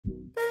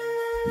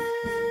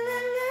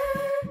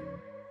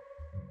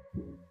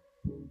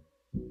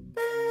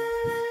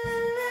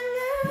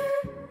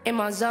in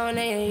my zone,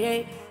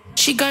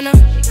 She gonna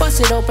bust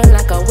it open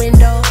like a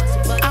window.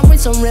 I'm with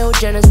some real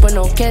Jenners, but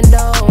no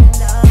Kendo.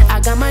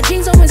 I got my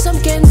jeans on with some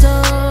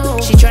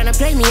Kenzo. She tryna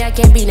play me, I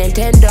can't be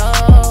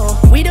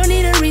Nintendo. We don't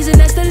need a reason,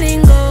 that's the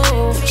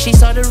lingo. She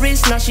saw the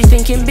wrist, now she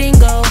thinking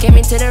bingo. Came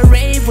into the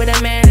rave with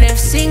a man left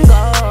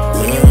single.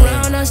 When you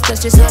around us,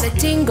 that's just how the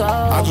tingle.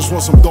 I just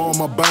want some dough on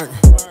my bank,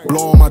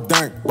 blow on my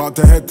dank. About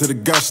to head to the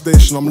gas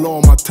station, I'm low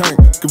on my tank.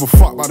 Give a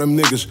fuck about them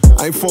niggas,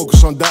 I ain't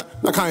focused on that.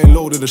 Like I ain't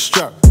loaded a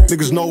strap,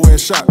 niggas nowhere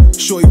shot.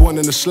 Shorty one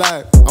in the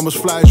slide, I'm as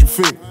fly as you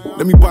think.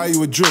 Let me buy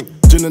you a drink,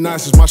 gin and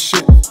ice is my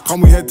shit.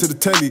 Come we head to the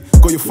telly,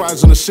 got your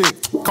fries on the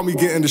sink. Come we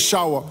get in the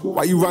shower,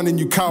 why you running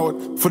you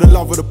coward? For the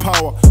love of the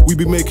power, we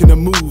be making the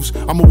moves.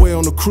 I'm away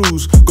on the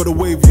cruise, got the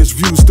waviest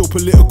views. Still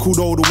political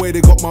though, the way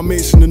they got my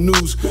mates in the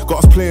news.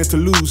 Got us playing to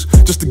lose,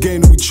 just the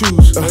game that we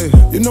choose.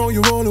 You know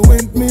you're rolling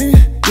with me,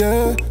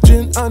 yeah.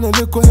 Gin and a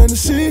liquid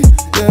Hennessy,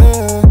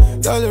 yeah.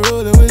 Girl, you're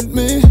rolling with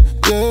me,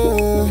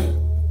 yeah,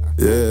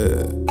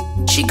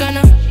 yeah. She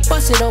gonna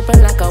bust it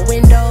open like a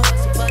window.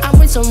 I'm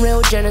with some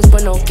real Jenners,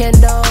 but no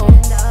Kendo.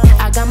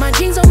 I got my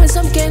jeans on with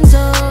some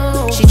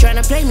Kenzo. She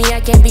tryna play me, I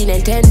can't be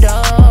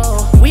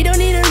Nintendo. We don't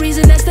need a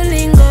reason, that's the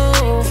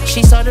lingo.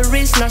 She saw the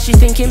wrist, now she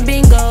thinking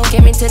bingo.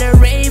 Came into the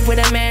rave with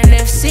a man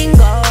left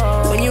single.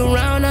 When you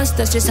round us,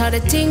 that's just how the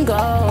tingle.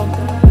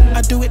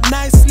 I do it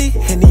nicely,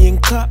 Henny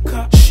and cup.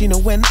 She know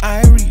when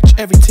I reach,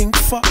 everything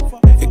fuck.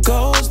 It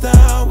goes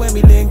down when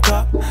we link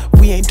up.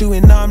 We ain't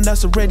doing nothing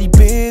that's already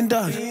been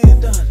done.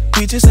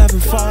 We just having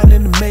fun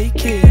in the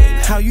making.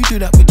 How you do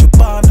that with your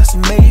bomb, that's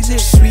amazing.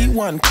 Sweet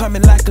one,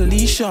 coming like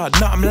Alicia.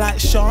 Nothing like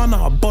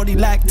Shauna, body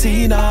like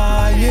Tina,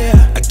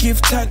 yeah. I give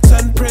thanks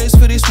and praise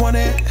for this one,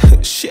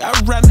 Shit, I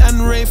ran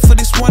and rave for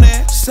this one,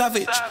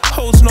 Savage,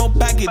 holds no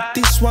baggage.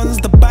 This one's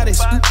the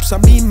baddest, oops, I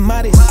mean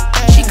maddest.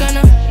 She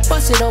gonna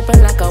bust it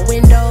open like a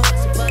window.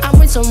 I'm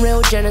with some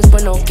real Jenners,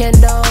 but no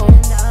Kendo.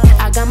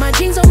 I got my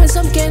jeans on with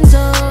some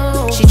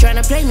Kenzo. She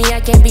tryna play me, I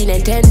can't be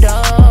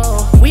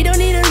Nintendo. We don't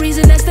need a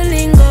reason, that's the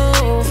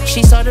lingo.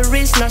 She saw the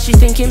wrist, now she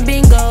thinking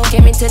bingo.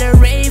 Came into the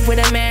rave with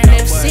a man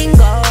left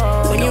single.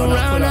 When you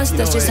round us,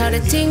 that's just how the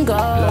tingle.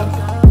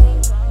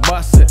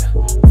 Bust it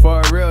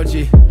for a real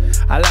G.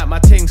 I like my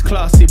things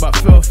classy but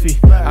filthy.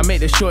 I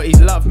make the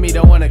shorties love me,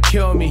 don't wanna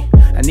kill me.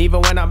 And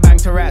even when I'm banged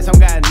to rats, I'm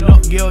getting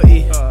not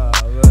guilty.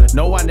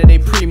 No wonder they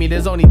pre me,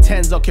 there's only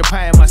 10s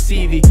occupying my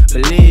CV.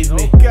 Believe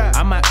me,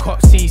 I might cop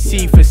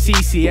CC for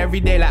CC every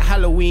day like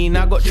Halloween.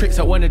 I got tricks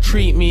that wanna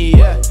treat me,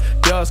 yeah.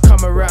 Girls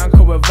come around,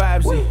 cause we're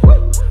vibesy.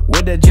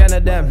 With the Jenner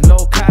them, no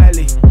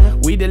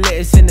Kylie. We the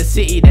latest in the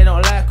city, they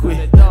don't like we.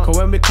 Cause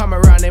when we come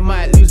around, they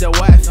might lose their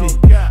wifey.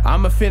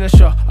 I'm a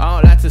finisher, I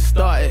don't like to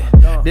start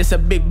it. This a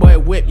big boy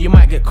whip, you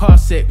might get car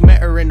sick.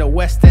 Met her in the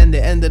West End,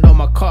 it ended on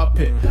my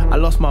carpet. I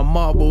lost my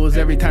marbles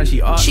every time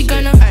she asked. She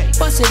gonna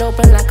bust it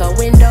open like a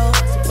window.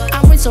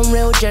 I'm with some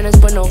real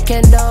Jenners, but no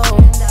Kendo.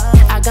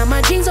 I got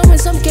my jeans on with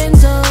some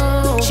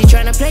Kenzo. She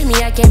tryna play me,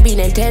 I can't be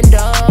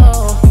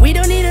Nintendo. We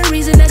don't need a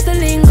reason, that's the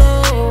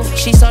lingo.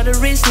 She saw the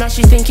wrist, now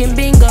she thinking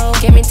bingo.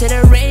 Came into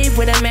the rave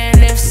with a man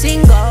left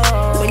single.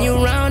 When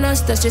you round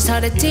us, that's just how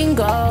the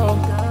tingle.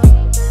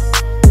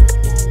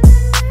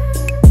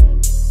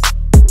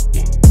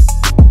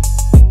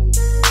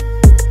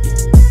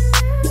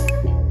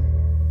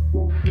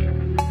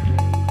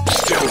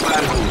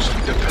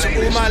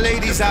 To all my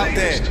ladies out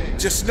there,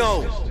 just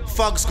know,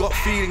 thugs got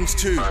feelings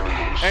too.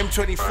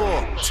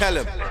 M24, tell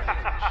them.